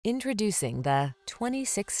Introducing the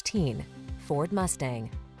 2016 Ford Mustang.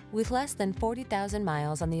 With less than 40,000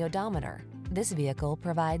 miles on the odometer, this vehicle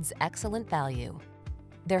provides excellent value.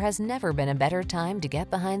 There has never been a better time to get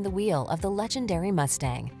behind the wheel of the legendary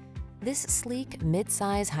Mustang. This sleek,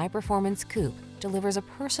 mid-size, high-performance coupe delivers a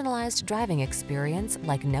personalized driving experience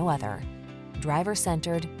like no other.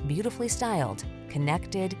 Driver-centered, beautifully styled,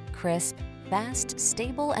 connected, crisp, fast,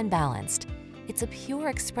 stable, and balanced. It's a pure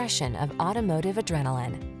expression of automotive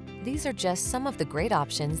adrenaline. These are just some of the great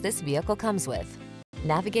options this vehicle comes with: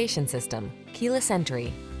 navigation system, keyless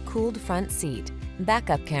entry, cooled front seat,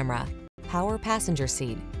 backup camera, power passenger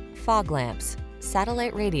seat, fog lamps,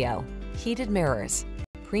 satellite radio, heated mirrors,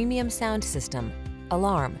 premium sound system,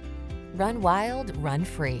 alarm. Run wild, run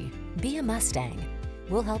free. Be a Mustang.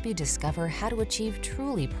 We'll help you discover how to achieve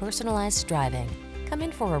truly personalized driving. Come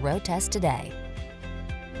in for a road test today.